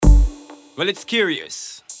Well, it's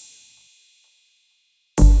curious.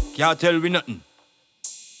 Can't tell me nothing.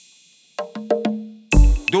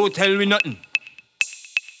 Don't tell me nothing.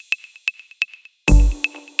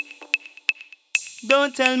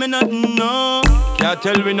 Don't tell me nothing, no. Can't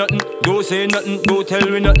tell me nothing. Don't say nothing. Don't tell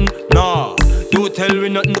me nothing, nah. Don't tell me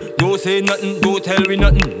nothing. Don't say nothing. Don't tell me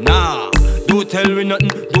nothing, nah. Don't tell me nothing.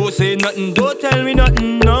 Don't say nothing. Don't tell me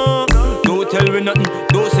nothing, no. Don't tell me nothing.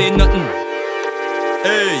 Don't say nothing.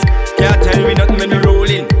 Hey, can't tell me nothing when we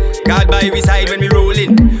rollin'. God by we side when we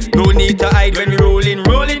rollin'. No need to hide when we rollin'.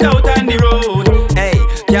 Roll it out on the road. Hey,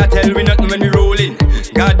 can't tell me nothing when we rollin'.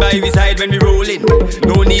 God by we side when we rollin'.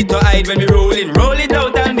 No need to hide when we rollin'. Roll it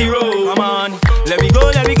out on the road. Come on, let me go,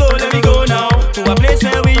 let me go, let me go now to a place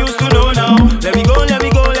where we used to know now. Let me go, let me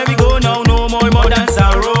go, let me go now. No more than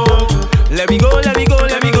sorrow. Let me go, let me go,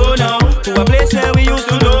 let me go now to a place where we used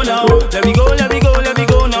to know now. Let me go, let me go, let me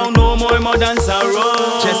go now. No more than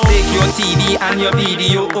sorrow. Just take your TV and your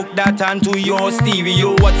video, hook that onto your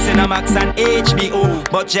stereo. What's cinemax and HBO?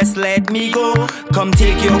 But just let me go. Come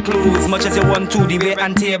take your clothes, much as you want to, the way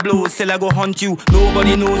and tear blows. Still I go hunt you.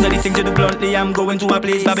 Nobody knows all these things you do bluntly. I'm going to a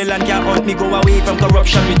place Babylon can't hunt me. Go away from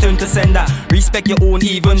corruption, return to sender. Respect your own,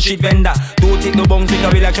 even street vendor. Don't take no bounce with a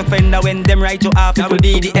real like fender. When them right you off, it will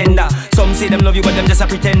be the ender. Some say them love you, but them just a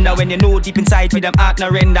pretender. When you know deep inside with them heart no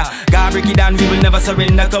render. Gabra Kidane, we will never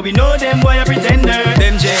surrender. Cause we know them boy a pretender.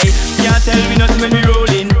 Them J, can't tell me nothing when we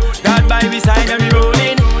rollin'. God by we side when we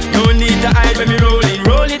rollin'. No need to hide when we rollin'.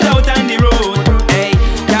 Roll it out on the road. Hey,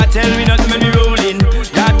 can't tell me nothing when we rollin'.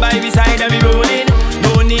 God by we side when we rollin'.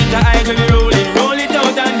 No need to hide when we rollin'. Roll it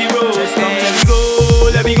out on the road. Just hey, let me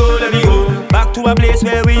go, let me go, let me go. Back to a place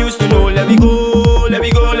where we used to know. Let me go, let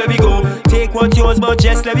me go, let me go. Take what's yours, but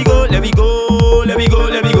just let me go, let me go, let me go,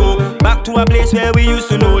 let me go. Back to a place where we used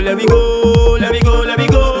to know. Let me go, let me go, let me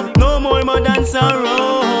go. No more than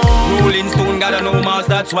sorrow. Rolling stone gotta know mass,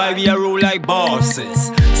 that's why we are roll like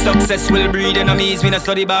bosses. Success will breed enemies, we not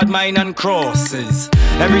study badmind and crosses.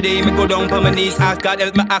 Every day me go down on my knees, ask God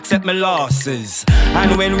help me accept my losses.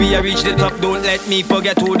 And when we reach the top, don't let me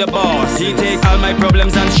forget who the boss. He take all my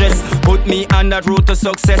problems and stress, put me on that road to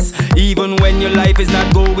success. Even when your life is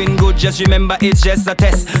not going good, just remember it's just a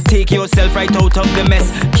test. Take yourself right out of the mess,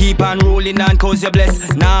 keep on rolling on cause you're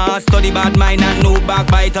blessed. Nah, study bad mind and no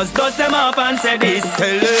backbiters, dust them off and say this.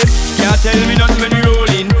 Tell us, can't tell me nothing when we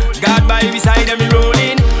rollin'. God by we side and we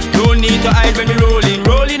rollin'. No need to hide when we rollin'.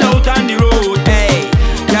 Rollin' out on the road. Hey,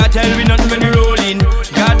 can't tell me nothing when we rollin'.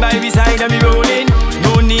 God by we side and we rollin'.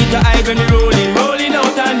 No need to hide when we rollin'. Rollin'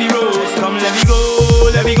 out on the road. Come let me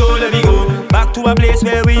go, let me go, let me go. Back to a place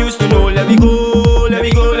where we used to know. Let me go, let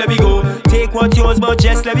me go, let me go. Take what's yours, but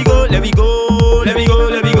just let me go, let me go, let me go,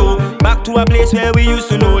 let me go. Back to a place where we used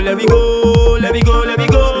to know. Let me go, let me go, let me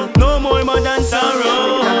go. No more than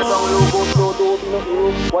sorrow.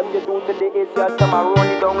 What you do today is just tomorrow. Run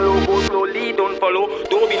it down low, go slowly, don't follow.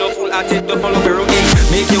 Don't be no fool at it, don't follow girl.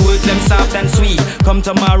 Make your words them soft and sweet. Come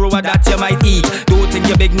tomorrow, that you might eat. Don't think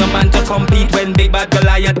you're big no man to compete. When big bad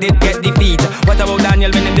Goliath did get defeat. What about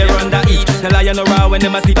Daniel when they run the eat? The lion no raw when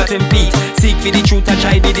them asleep at him feet. Seek for the truth and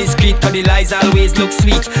try be discreet. Cause the lies always look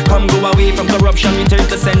sweet. Come go away from corruption, return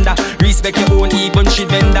to sender. Respect your own, even shit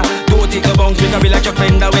vendor. Don't take no bounce with a real like your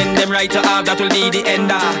fender. When them right to have, that will be the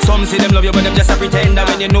ender. Some say them love you but them just a pretender.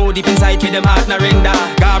 When you know deep inside with them heart no render.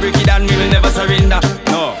 Gabra Kidane, we will never surrender.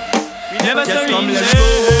 No, we never just surrender.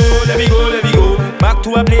 Come, let me go, let me go, let me go. Back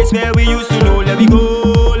to a place where we used to know. Let me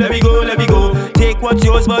go, let me go, let me go. Take what's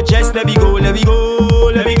yours, but just let me go, let me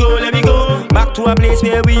go, let me go, let me go. Back to a place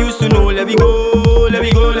where we used to know. Let me go, let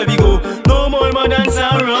me go, let me go. No more than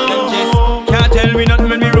sorrow. Can't tell me nothing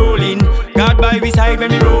when we rollin'. God by we side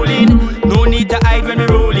when we rollin'. No need to hide when we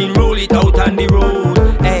rollin'. Roll it out on the road.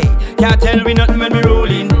 Hey, can't tell me nothing when we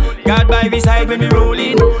rollin'. God by we side when we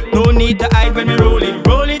rollin'. No need to hide when we rollin'.